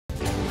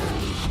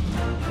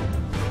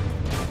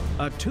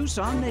A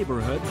Tucson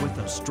neighborhood with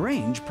a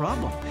strange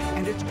problem,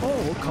 and it's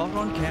all caught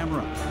on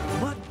camera.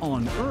 What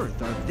on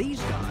earth are these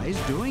guys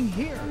doing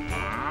here?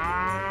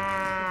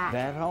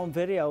 That home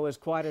video is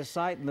quite a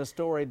sight, and the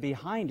story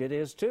behind it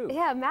is too.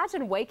 Yeah,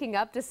 imagine waking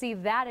up to see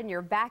that in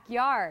your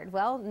backyard.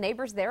 Well,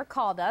 neighbors there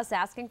called us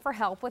asking for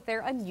help with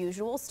their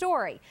unusual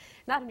story.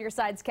 Not on Your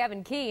Side's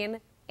Kevin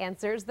Keene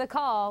answers the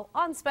call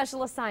on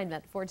special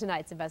assignment for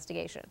tonight's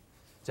investigation.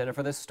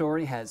 Jennifer, this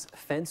story has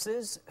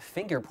fences,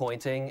 finger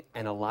pointing,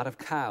 and a lot of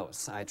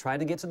cows. I tried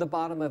to get to the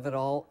bottom of it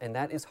all, and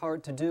that is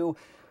hard to do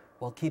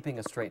while keeping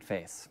a straight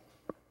face.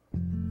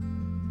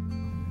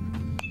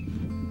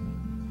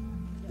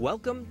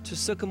 Welcome to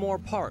Sycamore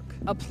Park,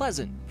 a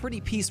pleasant, pretty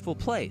peaceful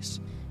place.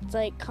 It's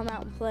like, come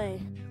out and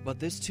play. But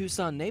this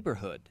Tucson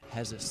neighborhood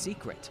has a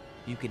secret.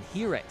 You can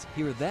hear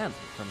them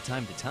from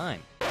time to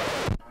time.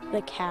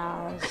 The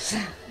cows.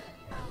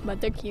 But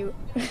they're cute.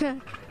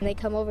 And they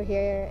come over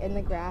here in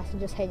the grass and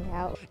just hang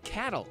out.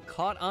 Cattle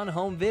caught on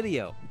home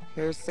video.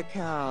 Here's the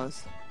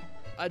cows.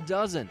 A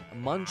dozen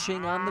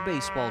munching on the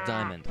baseball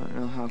diamond. I don't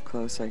know how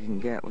close I can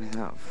get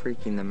without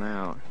freaking them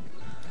out.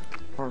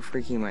 Or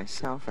freaking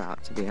myself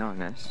out, to be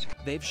honest.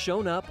 They've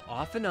shown up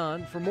off and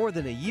on for more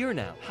than a year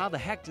now. How the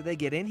heck did they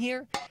get in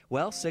here?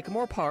 Well,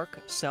 Sycamore Park,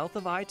 south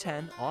of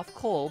I-10 off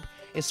Kolb,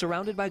 is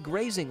surrounded by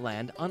grazing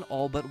land on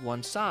all but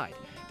one side.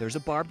 There's a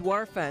barbed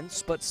wire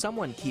fence, but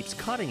someone keeps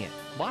cutting it.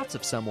 Lots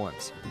of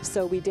someones.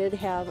 So we did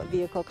have a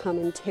vehicle come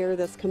and tear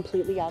this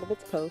completely out of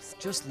its post.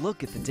 Just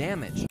look at the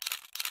damage.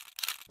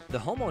 The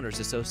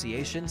Homeowners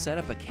Association set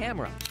up a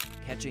camera,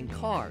 catching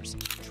cars,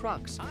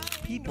 trucks,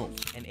 people,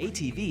 and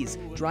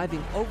ATVs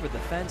driving over the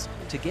fence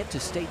to get to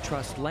state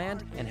trust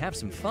land and have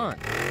some fun.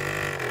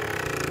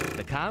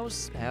 The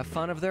cows have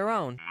fun of their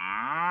own.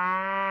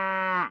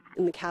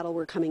 And the cattle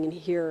were coming in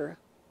here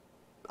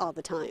all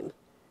the time.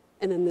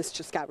 And then this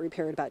just got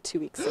repaired about 2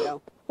 weeks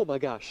ago. Oh my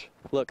gosh,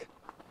 look,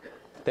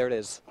 there it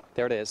is,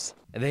 there it is.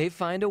 They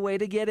find a way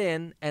to get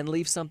in and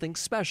leave something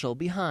special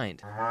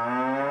behind.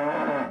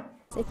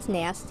 It's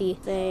nasty.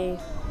 They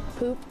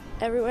poop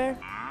everywhere.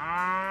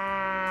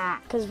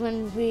 Because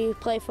when we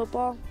play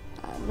football,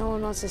 no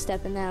one wants to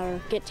step in that or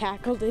get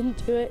tackled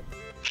into it.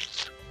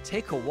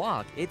 Take a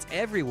walk, it's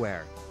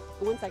everywhere.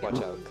 1 second.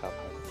 Watch out,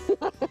 Cuphead.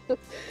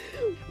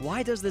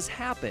 Why does this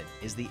happen?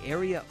 Is the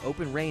area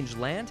open range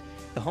land?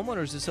 The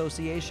Homeowners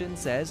Association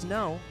says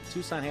no.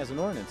 Tucson has an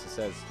ordinance that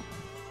says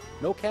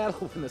no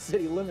cattle in the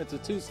city limits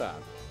of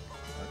Tucson.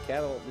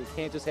 We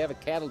can't just have a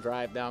cattle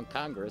drive down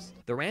Congress.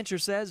 The rancher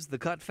says the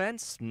cut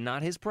fence,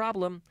 not his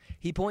problem.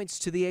 He points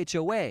to the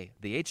HOA.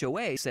 The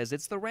HOA says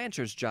it's the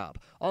rancher's job.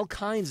 All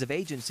kinds of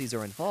agencies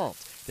are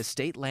involved. The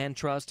State Land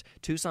Trust,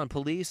 Tucson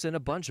Police, and a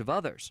bunch of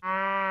others.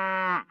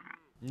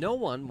 No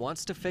one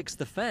wants to fix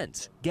the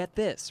fence. Get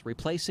this,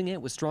 replacing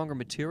it with stronger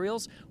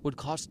materials would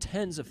cost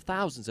tens of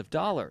thousands of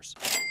dollars.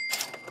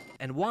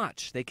 And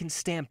watch, they can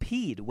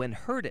stampede when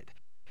herded.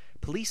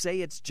 Police say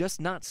it's just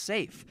not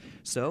safe,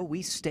 so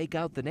we stake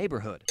out the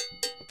neighborhood.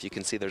 You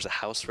can see there's a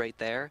house right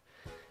there,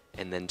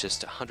 and then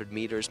just 100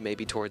 meters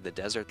maybe toward the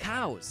desert.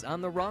 Cows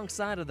on the wrong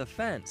side of the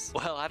fence.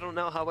 Well, I don't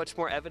know how much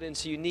more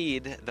evidence you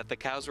need that the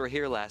cows were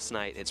here last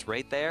night. It's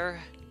right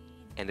there,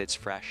 and it's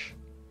fresh.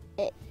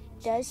 It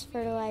does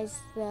fertilize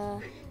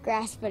the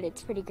grass, but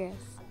it's pretty gross.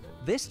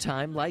 This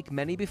time, like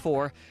many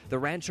before, the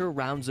rancher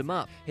rounds him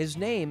up. His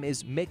name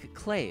is Mick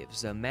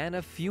Claves, a man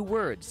of few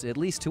words, at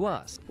least to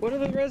us. What do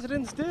the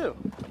residents do?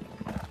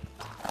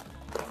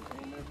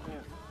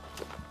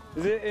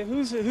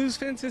 Whose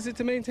fence is it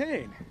to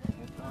maintain?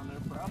 It's on their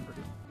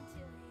property.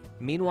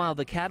 Meanwhile,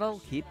 the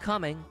cattle keep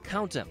coming.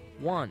 Count them.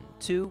 1,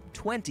 2,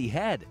 20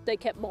 head. They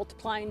kept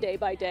multiplying day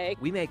by day.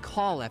 We make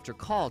call after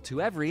call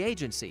to every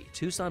agency.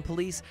 Tucson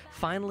police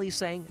finally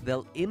saying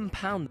they'll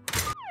impound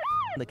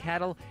the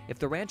cattle if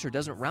the rancher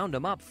doesn't round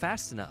them up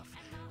fast enough.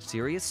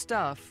 Serious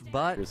stuff,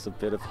 but There's a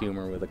bit of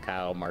humor with a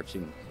cow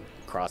marching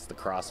across the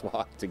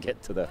crosswalk to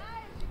get to the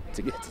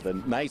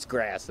nice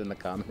grass in the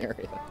common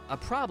area. a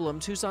problem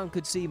Tucson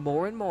could see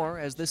more and more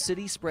as the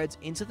city spreads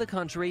into the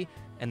country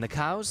and the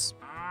cows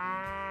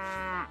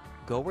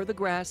go where the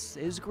grass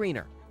is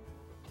greener.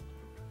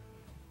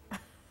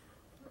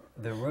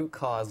 The root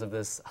cause of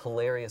this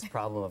hilarious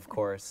problem, of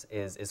course,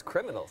 is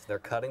criminals. They're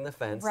cutting the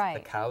fence, Right.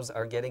 The cows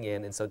are getting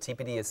in, and so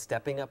TPD is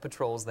stepping up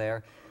patrols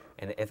there.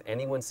 And if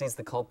anyone sees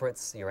the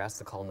culprits, you're asked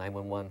to call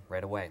 911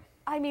 right away.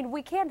 I mean,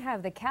 we can't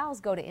have the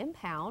cows go to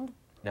impound.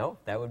 No,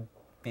 that would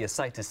be a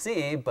sight to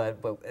see, but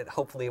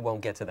hopefully it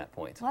won't get to that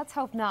point. Let's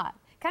hope not.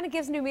 Kind of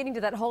gives new meaning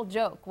to that whole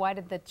joke. Why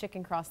did the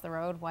chicken cross the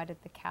road? Why did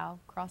the cow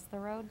cross the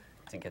road?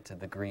 To get to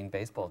the green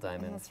baseball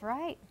diamond. That's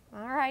right.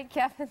 All right,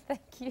 Kevin,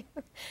 thank you.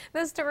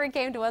 This story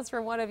came to us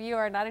from one of you,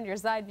 our Not On Your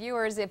Side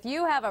viewers. If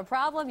you have a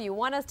problem you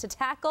want us to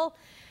tackle,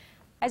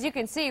 as you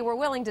can see, we're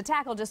willing to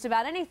tackle just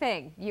about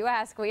anything. You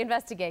ask, we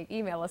investigate.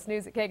 Email us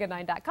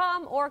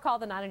news@KGUN9.com or call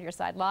the Not On Your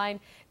Side line,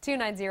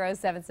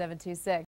 290-7726.